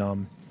 But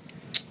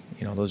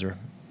those are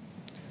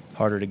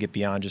harder to get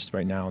beyond just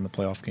right now in the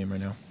playoff game right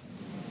now.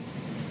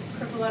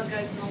 A lot of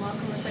guys in the locker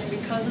room are saying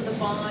because of the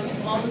bond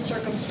and all the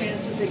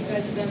circumstances that you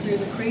guys have been through,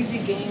 the crazy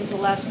games, the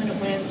last-minute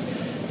wins,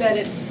 that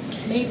it's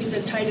maybe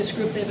the tightest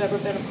group they've ever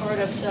been a part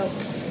of. So,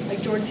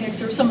 like Jordan Hicks,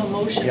 there was some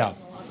emotion in the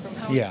locker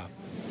room.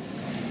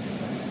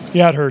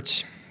 Yeah, it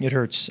hurts. It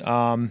hurts.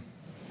 I'm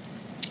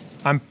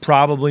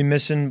probably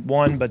missing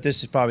one, but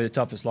this is probably the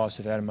toughest loss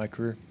I've had in my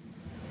career.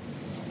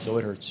 So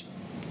it hurts.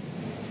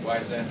 Why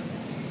is that?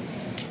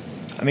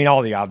 I mean,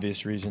 all the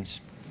obvious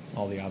reasons.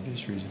 All the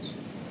obvious reasons.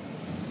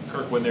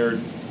 Kirk, when they're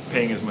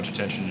paying as much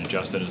attention to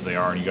Justin as they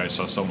are, and you guys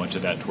saw so much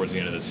of that towards the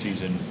end of the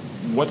season,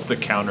 what's the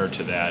counter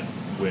to that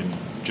when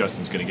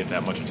Justin's going to get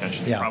that much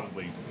attention,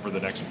 probably for the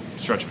next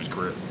stretch of his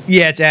career?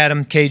 Yeah, it's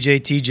Adam,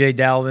 KJ, TJ,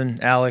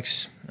 Dalvin,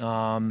 Alex.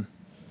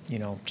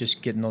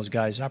 Just getting those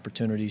guys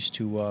opportunities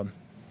to,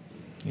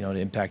 to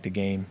impact the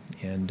game,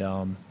 and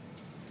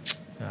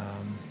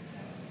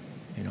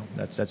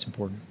that's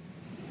important.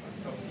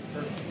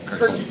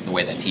 Kirk, the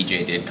way that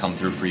TJ did come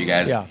through for you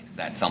guys, is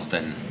that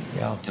something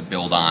to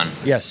build on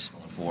going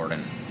forward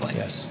and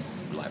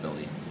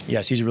reliability?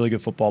 Yes, he's a really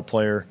good football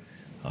player.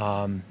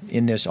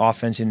 In this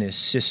offense, in this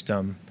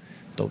system,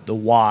 the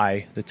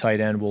Y, the tight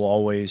end, will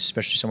always,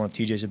 especially someone of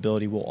TJ's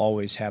ability, will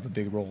always have a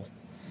big role.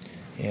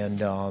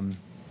 And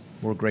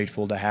we're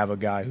grateful to have a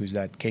guy who's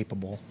that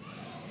capable.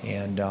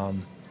 And,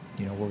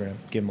 we're going to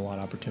give him a lot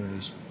of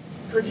opportunities.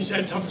 Kirk, you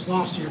said toughest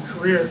loss of your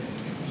career.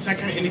 Does that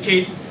kind of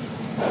indicate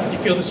you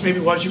feel this maybe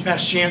was your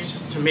best chance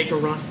to make a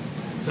run?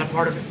 Is that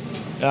part of it?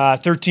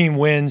 13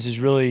 wins is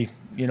really,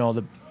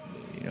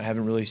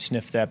 haven't really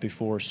sniffed that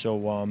before.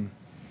 So,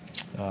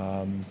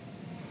 and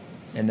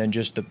then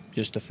just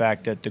the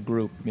fact that the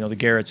group, the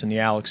Garretts and the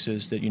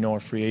Alexes that are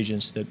free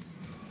agents that,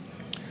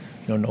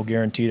 no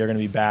guarantee they're going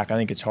to be back. I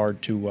think it's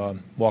hard to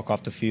walk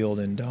off the field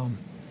and,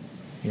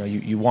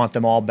 you want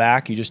them all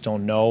back. You just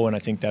don't know, and I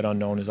think that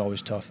unknown is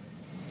always tough.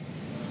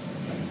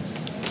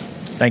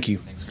 Thank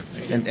you.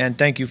 And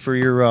thank you for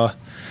your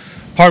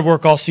hard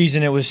work all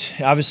season. It was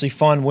obviously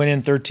fun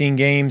winning 13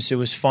 games. It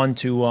was fun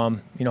to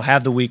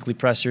have the weekly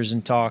pressers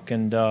and talk,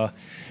 and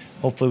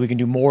hopefully we can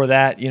do more of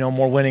that.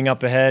 More winning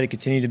up ahead. It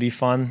continued to be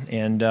fun,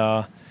 and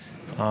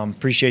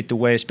appreciate the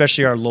way,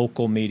 especially our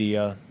local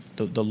media,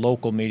 the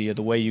local media,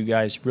 the way you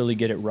guys really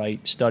get it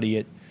right, study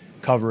it,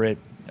 cover it,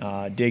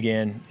 dig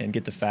in, and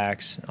get the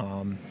facts.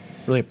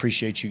 Really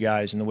appreciate you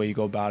guys and the way you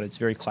go about it. It's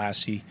very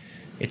classy.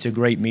 It's a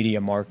great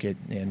media market,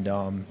 and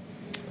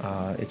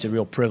it's a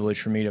real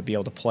privilege for me to be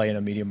able to play in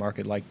a media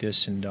market like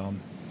this, and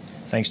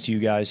thanks to you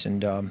guys.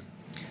 And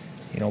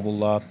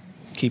we'll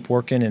keep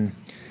working, and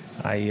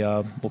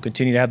I will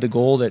continue to have the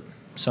goal that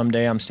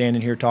someday I'm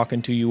standing here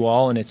talking to you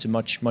all, and it's a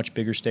much, much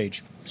bigger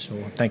stage. So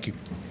thank you.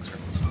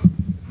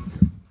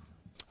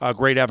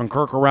 Great having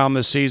Kirk around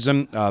this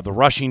season. The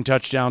rushing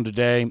touchdown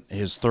today,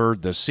 his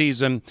third this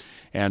season,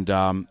 and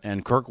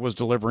Kirk was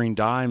delivering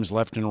dimes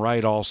left and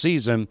right all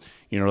season.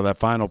 That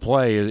final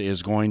play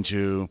is going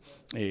to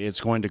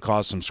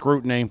cause some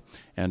scrutiny,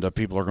 and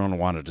people are going to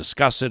want to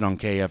discuss it on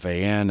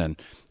KFAN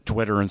and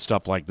Twitter and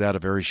stuff like that. A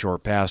very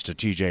short pass to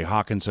T.J.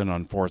 Hawkinson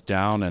on fourth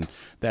down, and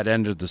that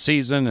ended the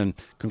season. And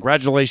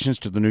congratulations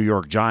to the New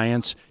York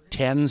Giants,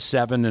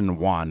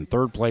 10-7-1,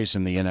 third place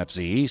in the NFC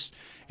East.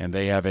 And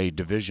they have a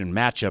division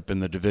matchup in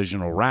the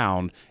divisional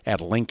round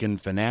at Lincoln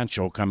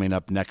Financial coming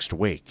up next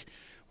week.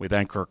 We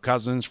thank Kirk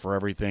Cousins for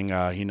everything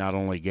he not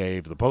only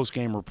gave the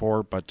postgame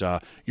report, but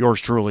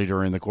yours truly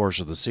during the course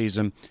of the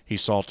season.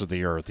 He's salt of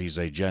the earth. He's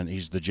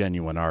the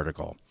genuine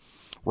article.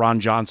 Ron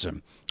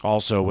Johnson,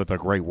 also with a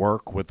great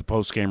work with the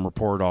postgame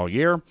report all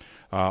year.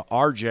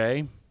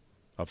 RJ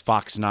of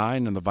Fox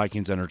 9 and the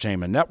Vikings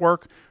Entertainment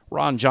Network.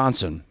 Ron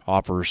Johnson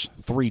offers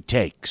 3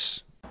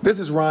 takes. This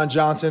is Ron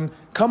Johnson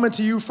coming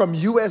to you from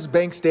US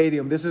Bank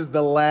Stadium. This is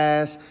the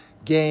last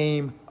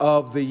game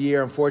of the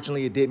year.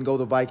 Unfortunately, it didn't go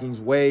the Vikings'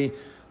 way.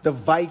 The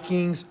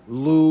Vikings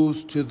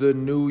lose to the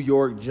New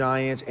York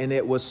Giants, and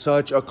it was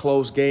such a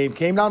close game.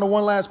 Came down to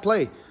one last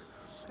play.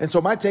 And so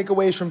my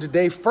takeaways from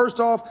today, first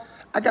off,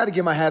 I got to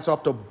give my hats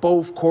off to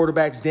both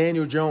quarterbacks.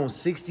 Daniel Jones,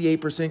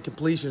 68%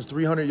 completions,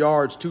 300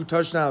 yards, 2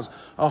 touchdowns,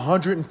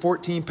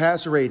 114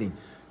 passer rating.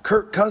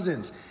 Kirk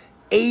Cousins,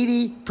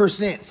 80%,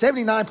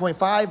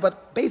 79.5,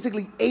 but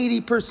basically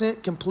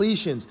 80%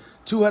 completions,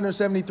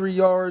 273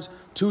 yards,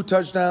 2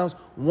 touchdowns,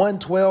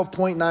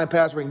 112.9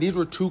 pass rating. These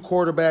were 2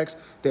 quarterbacks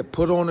that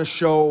put on a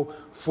show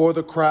for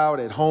the crowd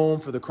at home,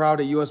 for the crowd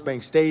at US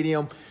Bank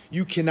Stadium.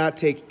 You cannot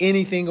take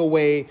anything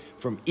away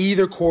from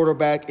either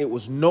quarterback. It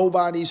was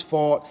nobody's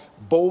fault.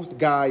 Both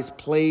guys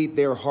played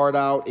their heart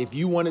out. If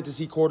you wanted to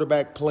see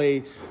quarterback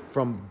play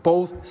from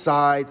both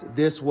sides,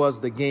 this was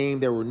the game.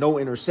 There were no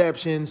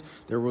interceptions.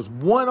 There was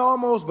one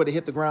almost, but it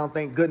hit the ground.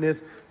 Thank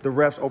goodness the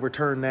refs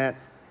overturned that.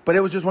 But it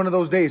was just one of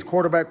those days.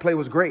 Quarterback play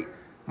was great.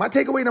 My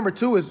takeaway number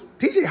 2 is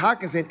TJ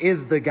Hawkinson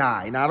is the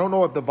guy. Now, I don't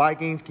know if the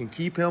Vikings can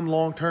keep him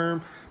long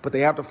term, but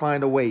they have to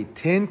find a way.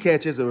 10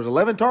 catches. There was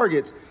 11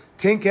 targets,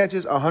 10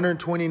 catches,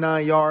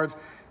 129 yards.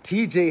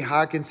 TJ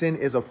Hawkinson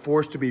is a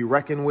force to be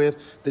reckoned with.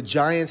 The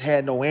Giants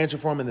had no answer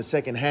for him in the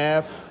second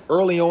half.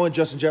 Early on,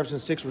 Justin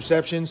Jefferson's 6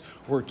 receptions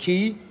were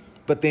key.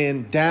 But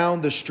then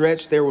down the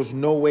stretch, there was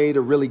no way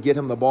to really get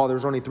him the ball. There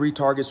was only 3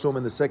 targets to him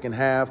in the second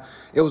half.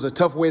 It was a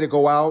tough way to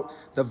go out.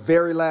 The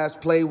very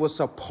last play was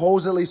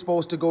supposedly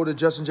supposed to go to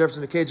Justin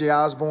Jefferson to KJ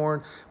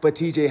Osborne, but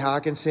TJ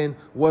Hawkinson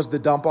was the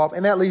dump off.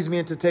 And that leads me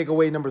into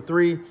takeaway number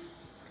 3.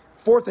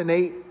 4th and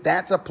 8,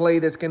 that's a play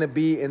that's going to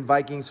be in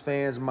Vikings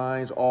fans'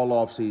 minds all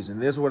offseason.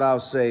 This is what I'll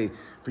say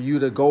for you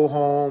to go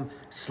home,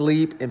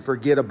 sleep, and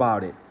forget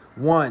about it.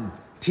 1,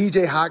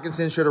 TJ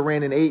Hawkinson should have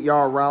ran an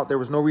 8-yard route. There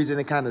was no reason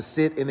to kind of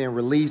sit and then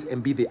release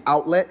and be the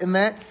outlet in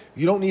that.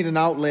 You don't need an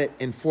outlet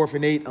in 4th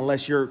and 8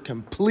 unless you're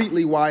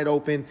completely wide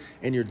open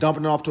and you're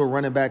dumping it off to a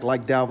running back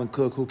like Dalvin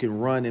Cook who can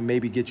run and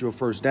maybe get you a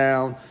first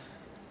down.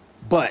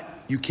 But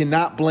you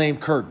cannot blame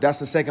Kirk. That's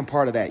the second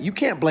part of that. You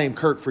can't blame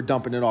Kirk for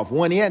dumping it off.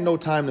 1, he had no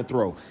time to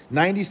throw.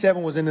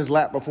 97 was in his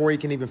lap before he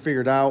can even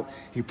figure it out.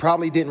 He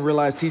probably didn't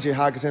realize TJ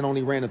Hawkinson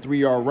only ran a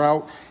 3-yard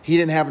route. He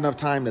didn't have enough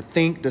time to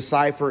think,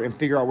 decipher, and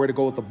figure out where to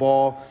go with the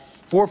ball.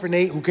 4th and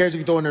 8, who cares if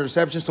you throw an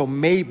interception? So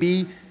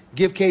maybe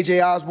give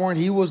KJ Osborne.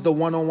 He was the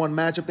one-on-one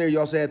matchup there. You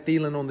also had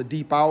Thielen on the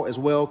deep out as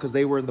well because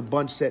they were in the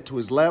bunch set to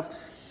his left.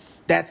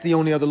 That's the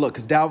only other look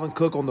because Dalvin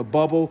Cook on the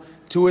bubble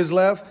to his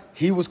left,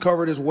 he was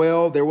covered as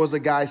well. There was a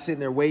guy sitting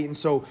there waiting.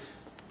 So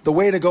the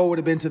way to go would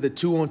have been to the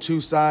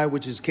 2-on-2 side,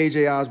 which is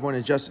KJ Osborne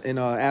and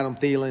Adam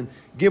Thielen.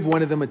 Give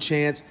one of them a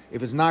chance.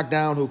 If it's knocked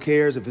down, who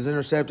cares? If it's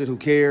intercepted, who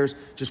cares?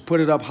 Just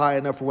put it up high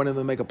enough for one of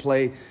them to make a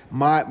play.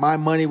 My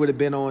money would have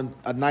been on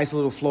a nice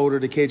little floater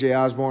to KJ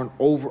Osborne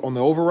over on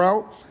the over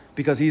route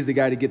because he's the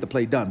guy to get the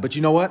play done. But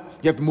you know what?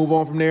 You have to move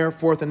on from there.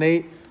 4th and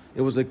 8,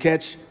 it was a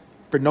catch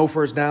for no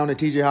first down to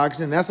TJ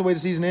Hawkinson. That's the way the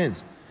season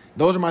ends.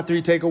 Those are my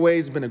 3 takeaways.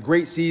 It's been a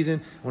great season.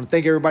 I want to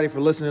thank everybody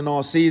for listening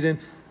all season.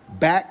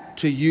 Back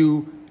to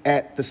you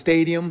at the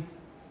stadium,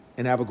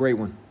 and have a great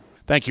one.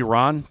 Thank you,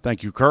 Ron.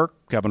 Thank you, Kirk,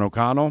 Kevin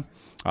O'Connell,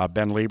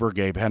 Ben Lieber,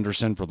 Gabe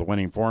Henderson for the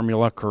winning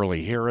formula,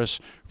 Curly Harris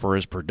for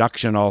his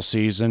production all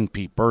season,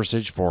 Pete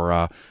Bursage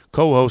for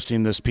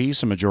co-hosting this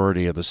piece a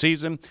majority of the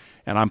season,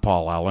 and I'm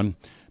Paul Allen.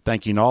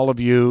 Thanking all of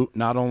you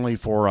not only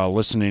for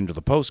listening to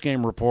the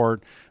postgame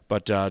report,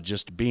 but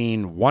just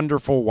being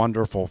wonderful,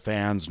 wonderful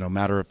fans, no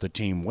matter if the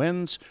team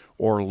wins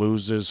or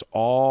loses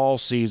all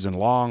season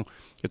long.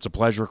 It's a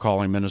pleasure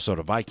calling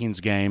Minnesota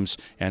Vikings games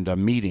and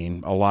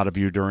meeting a lot of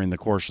you during the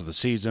course of the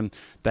season.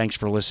 Thanks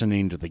for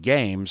listening to the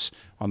games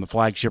on the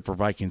flagship for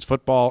Vikings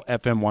football,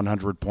 FM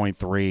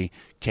 100.3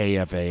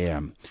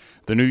 KFAM.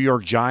 The New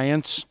York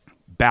Giants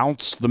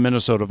bounced the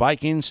Minnesota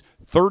Vikings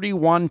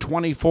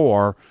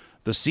 31-24.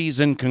 The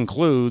season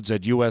concludes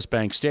at U.S.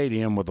 Bank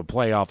Stadium with a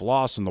playoff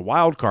loss in the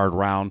wild card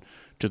round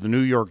to the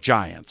New York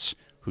Giants,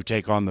 who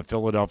take on the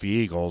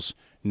Philadelphia Eagles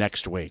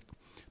next week.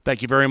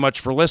 Thank you very much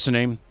for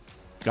listening.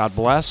 God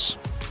bless,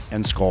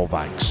 and Skol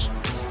Vikes.